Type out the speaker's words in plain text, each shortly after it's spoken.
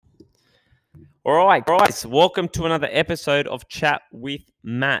All right, guys, welcome to another episode of Chat with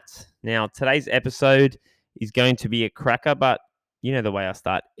Matt. Now, today's episode is going to be a cracker, but you know the way I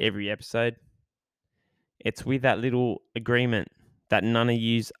start every episode. It's with that little agreement that none of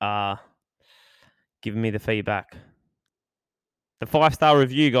yous are giving me the feedback. The 5-star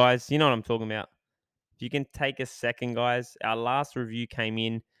review, guys, you know what I'm talking about. If you can take a second, guys, our last review came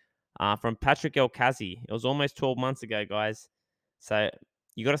in from Patrick Elkazi. It was almost 12 months ago, guys. So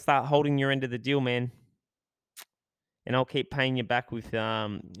you got to start holding your end of the deal, man. And I'll keep paying you back with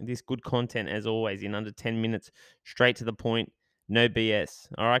this good content as always in under 10 minutes, straight to the point, no BS.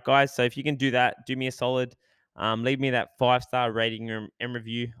 All right, guys. So if you can do that, do me a solid. Leave me that 5-star rating and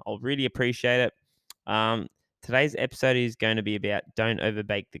review. I'll really appreciate it. Today's episode is going to be about don't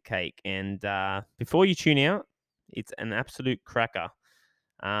overbake the cake. And before you tune out, it's an absolute cracker.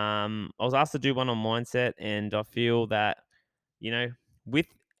 I was asked to do one on mindset, and I feel that,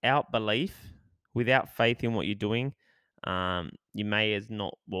 without belief, without faith in what you're doing, you may as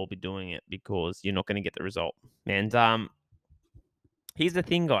not well be doing it because you're not going to get the result. And here's the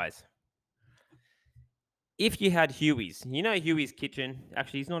thing, guys. If you had Huey's, you know Huey's Kitchen.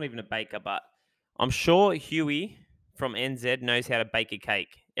 Actually, he's not even a baker, but I'm sure Huey from NZ knows how to bake a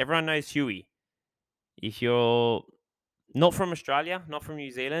cake. Everyone knows Huey. If you're not from Australia, not from New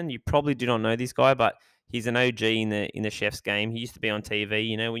Zealand, you probably do not know this guy, but he's an OG in the chef's game. He used to be on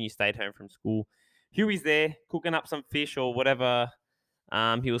TV, when you stayed home from school. Huey's there cooking up some fish or whatever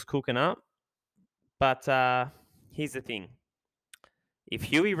he was cooking up. But here's the thing. If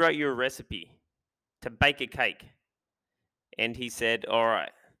Huey wrote you a recipe to bake a cake and he said, all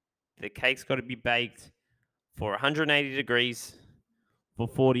right, the cake's got to be baked for 180 degrees for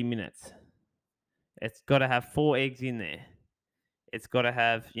 40 minutes. It's got to have 4 eggs in there. It's got to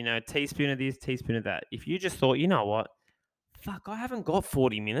have, a teaspoon of this, teaspoon of that. If you just thought, you know what? Fuck, I haven't got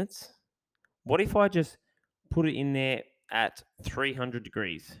 40 minutes. What if I just put it in there at 300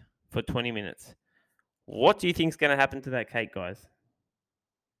 degrees for 20 minutes? What do you think's going to happen to that cake, guys?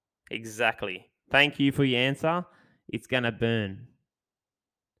 Exactly. Thank you for your answer. It's going to burn.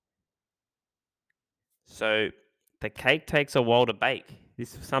 So the cake takes a while to bake.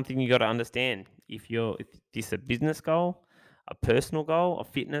 This is something you got to understand. If this is a business goal, a personal goal, a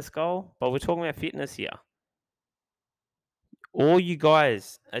fitness goal, but we're talking about fitness here. All you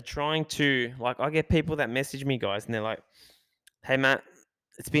guys are trying to, I get people that message me, guys, and they're like, hey, Matt,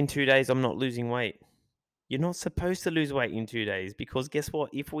 it's been 2 days. I'm not losing weight. You're not supposed to lose weight in 2 days because guess what?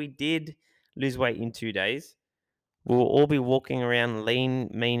 If we did lose weight in 2 days, we'll all be walking around lean,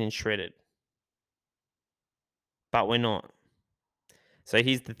 mean, and shredded. But we're not. So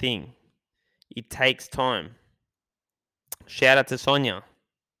here's the thing. It takes time. Shout out to Sonia.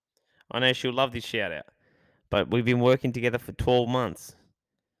 I know she'll love this shout out. But we've been working together for 12 months.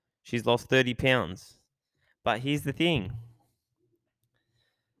 She's lost 30 pounds. But here's the thing.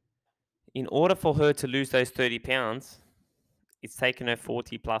 In order for her to lose those 30 pounds, it's taken her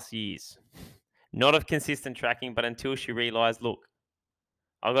 40 plus years. Not of consistent tracking, but until she realized, look,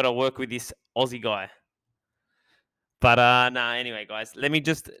 I've got to work with this Aussie guy. But anyway, guys, let me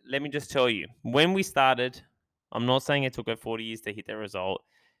just tell you. When we started, I'm not saying it took her 40 years to hit the result.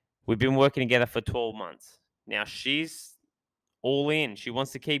 We've been working together for 12 months. Now she's all in. She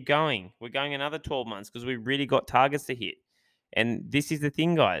wants to keep going. We're going another 12 months because we really got targets to hit. And this is the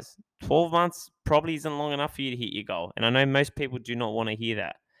thing, guys. 12 months probably isn't long enough for you to hit your goal. And I know most people do not want to hear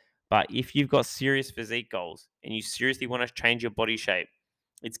that. But if you've got serious physique goals and you seriously want to change your body shape,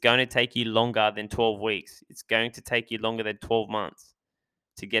 it's going to take you longer than 12 weeks. It's going to take you longer than 12 months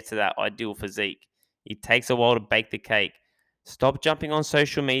to get to that ideal physique. It takes a while to bake the cake. Stop jumping on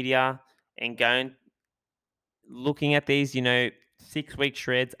social media and going looking at these, 6-week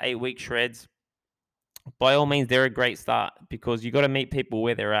shreds, 8-week shreds. By all means, they're a great start because you got to meet people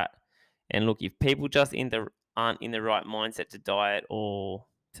where they're at. And look, if people just aren't in the right mindset to diet or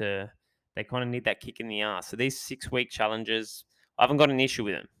they kind of need that kick in the ass. So these 6-week challenges, I haven't got an issue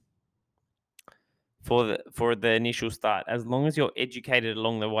with them for the initial start, as long as you're educated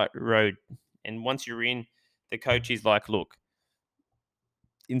along the right road. And once you're in, the coach is like, look,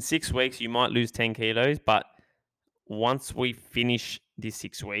 in 6 weeks you might lose 10 kilos, but once we finish these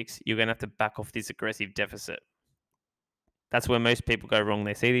 6 weeks, you're going to have to back off this aggressive deficit. That's where most people go wrong.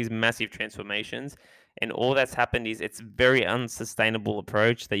 They see these massive transformations, and all that's happened is it's a very unsustainable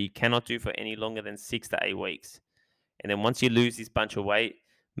approach that you cannot do for any longer than 6 to 8 weeks. And then once you lose this bunch of weight,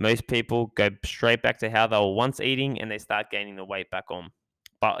 most people go straight back to how they were once eating and they start gaining the weight back on.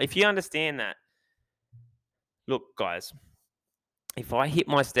 But if you understand that, look, guys, if I hit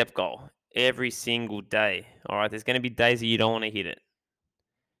my step goal every single day, all right, there's going to be days that you don't want to hit it.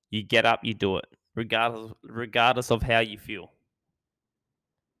 You get up, you do it, regardless of how you feel.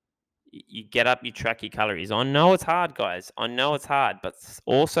 You get up, you track your calories. I know it's hard, guys. I know it's hard, but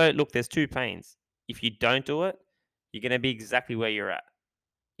also look, there's two pains. If you don't do it, you're going to be exactly where you're at.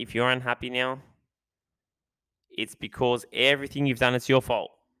 If you're unhappy now, it's because everything you've done, it's your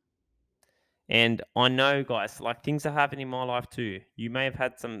fault. And I know, guys, like things are happening in my life too. You may have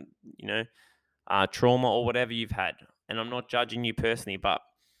had some, trauma or whatever you've had. And I'm not judging you personally, but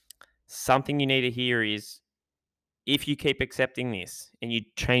something you need to hear is if you keep accepting this and you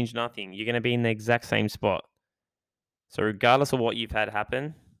change nothing, you're going to be in the exact same spot. So, regardless of what you've had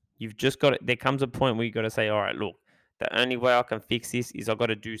happen, you've just got to, there comes a point where you got to say, all right, look, the only way I can fix this is I've got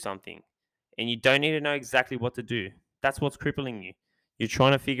to do something. And you don't need to know exactly what to do. That's what's crippling you. You're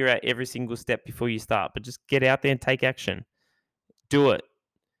trying to figure out every single step before you start, but just get out there and take action. Do it.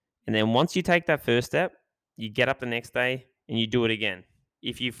 And then once you take that first step, you get up the next day and you do it again.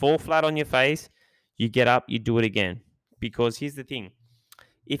 If you fall flat on your face, you get up, you do it again. Because here's the thing,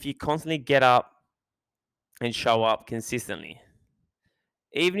 if you constantly get up and show up consistently,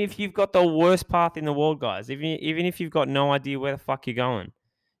 even if you've got the worst path in the world, guys, even if you've got no idea where the fuck you're going,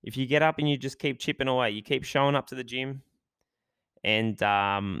 if you get up and you just keep chipping away, you keep showing up to the gym, and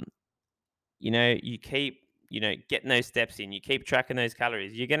you keep getting those steps in, you keep tracking those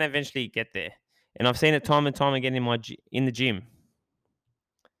calories, you're gonna eventually get there. And I've seen it time and time again in the gym.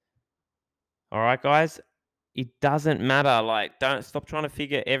 All right, guys, it doesn't matter. Like, don't stop trying to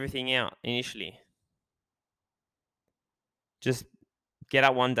figure everything out initially. Just get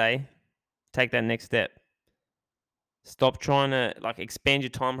up one day, take that next step. Stop trying to expand your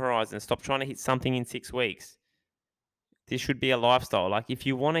time horizon. Stop trying to hit something in 6 weeks. This should be a lifestyle. Like, if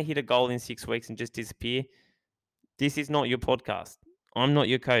you want to hit a goal in 6 weeks and just disappear, this is not your podcast. I'm not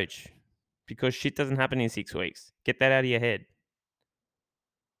your coach, because shit doesn't happen in 6 weeks. Get that out of your head.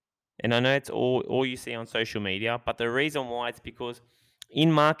 And I know it's all you see on social media, but the reason why, it's because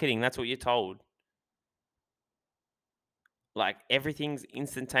in marketing, that's what you're told. Like, everything's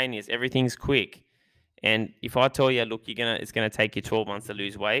instantaneous, everything's quick. And if I tell you, look, it's gonna take you 12 months to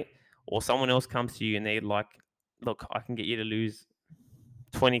lose weight, or someone else comes to you and they're like, look, I can get you to lose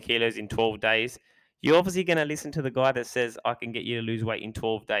 20 kilos in 12 days, you're obviously gonna listen to the guy that says I can get you to lose weight in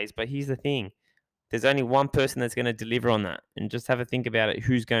 12 days. But here's the thing. There's only one person that's going to deliver on that. And just have a think about it.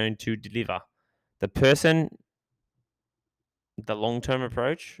 Who's going to deliver? The person, the long-term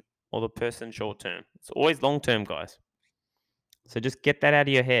approach, or the person short-term? It's always long-term, guys. So just get that out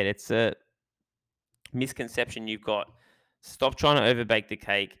of your head. It's a misconception you've got. Stop trying to overbake the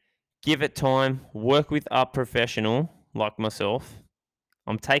cake. Give it time. Work with a professional like myself.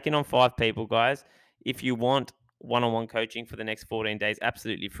 I'm taking on 5 people, guys. If you want one-on-one coaching for the next 14 days,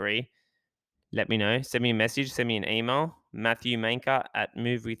 absolutely free. Let me know. Send me a message. Send me an email.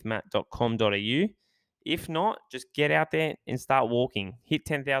 matthewmanker@movewithmatt.com.au. If not, just get out there and start walking. Hit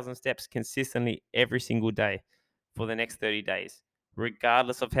 10,000 steps consistently every single day for the next 30 days,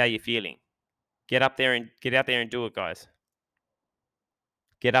 regardless of how you're feeling. Get out there and do it, guys.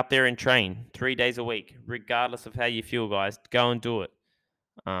 Get up there and train 3 days a week, regardless of how you feel, guys. Go and do it.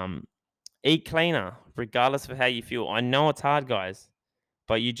 Eat cleaner, regardless of how you feel. I know it's hard, guys,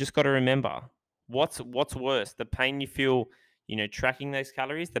 but you just got to remember, what's worse, the pain you feel, tracking those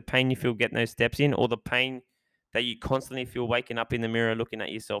calories, the pain you feel getting those steps in, or the pain that you constantly feel waking up in the mirror looking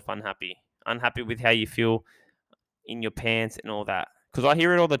at yourself unhappy with how you feel in your pants and all that. Because I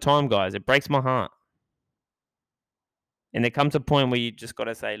hear it all the time, guys. It breaks my heart. And there comes a point where you just got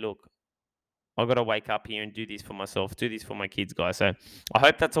to say, look, I got to wake up here and do this for myself, do this for my kids, guys. So I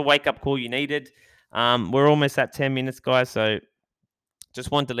hope that's a wake up call you needed. We're almost at 10 minutes, guys. So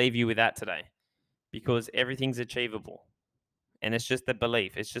just wanted to leave you with that today, because everything's achievable. And it's just the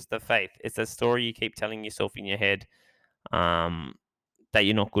belief. It's just the faith. It's a story you keep telling yourself in your head, that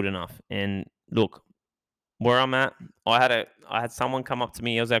you're not good enough. And look, where I'm at, I had someone come up to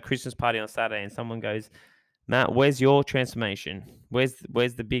me. It was our Christmas party on Saturday, and someone goes, Matt, where's your transformation? Where's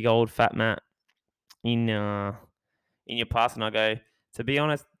the big old fat Matt in your past? And I go, to be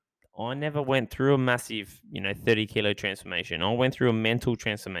honest, I never went through a massive, 30 kilo transformation. I went through a mental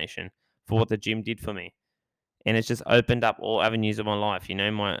transformation for what the gym did for me. And it's just opened up all avenues of my life.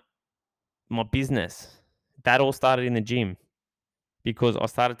 My business, that all started in the gym, because I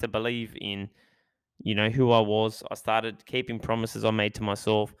started to believe in, who I was. I started keeping promises I made to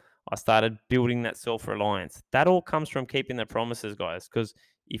myself. I started building that self-reliance. That all comes from keeping the promises, guys. Because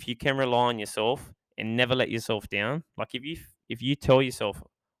if you can rely on yourself and never let yourself down, like if you tell yourself,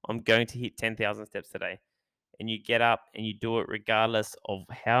 I'm going to hit 10,000 steps today, and you get up and you do it regardless of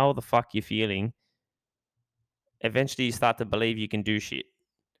how the fuck you're feeling, eventually you start to believe you can do shit.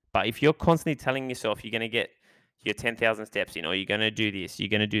 But if you're constantly telling yourself you're going to get your 10,000 steps in, or you're going to do this, you're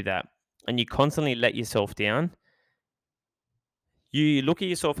going to do that, and you constantly let yourself down, you look at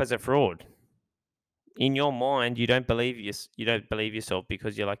yourself as a fraud. In your mind, you don't believe yourself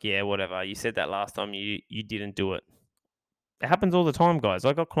because you're like, yeah, whatever. You said that last time, you didn't do it. It happens all the time, guys.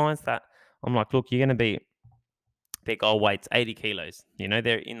 I got clients that I'm like, look, you're going to be their goal weight's 80 kilos.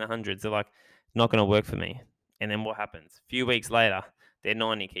 They're in the hundreds. They're like, not going to work for me. And then what happens? A few weeks later, they're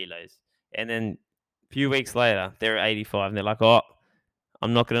 90 kilos. And then a few weeks later, they're 85. And they're like, oh,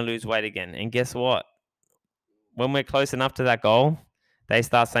 I'm not going to lose weight again. And guess what? When we're close enough to that goal, they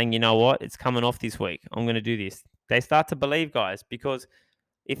start saying, you know what? It's coming off this week. I'm going to do this. They start to believe, guys, because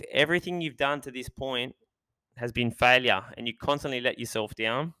if everything you've done to this point has been failure and you constantly let yourself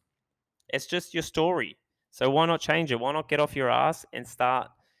down, it's just your story. So why not change it? Why not get off your ass and start,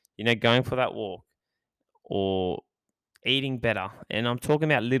 going for that walk or eating better? And I'm talking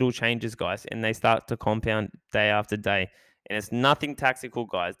about little changes, guys, and they start to compound day after day. And it's nothing tactical,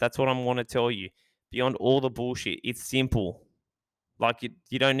 guys. That's what I want to tell you. Beyond all the bullshit, it's simple. Like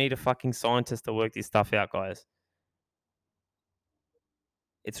you don't need a fucking scientist to work this stuff out, guys.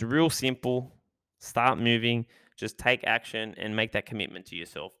 It's real simple. Start moving. Just take action and make that commitment to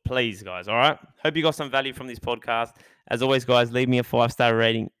yourself. Please, guys. All right. Hope you got some value from this podcast. As always, guys, leave me a 5-star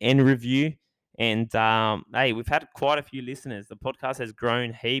rating and review. And hey, we've had quite a few listeners. The podcast has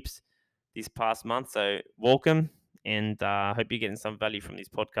grown heaps this past month. So welcome. And I hope you're getting some value from this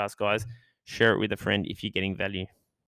podcast, guys. Share it with a friend if you're getting value.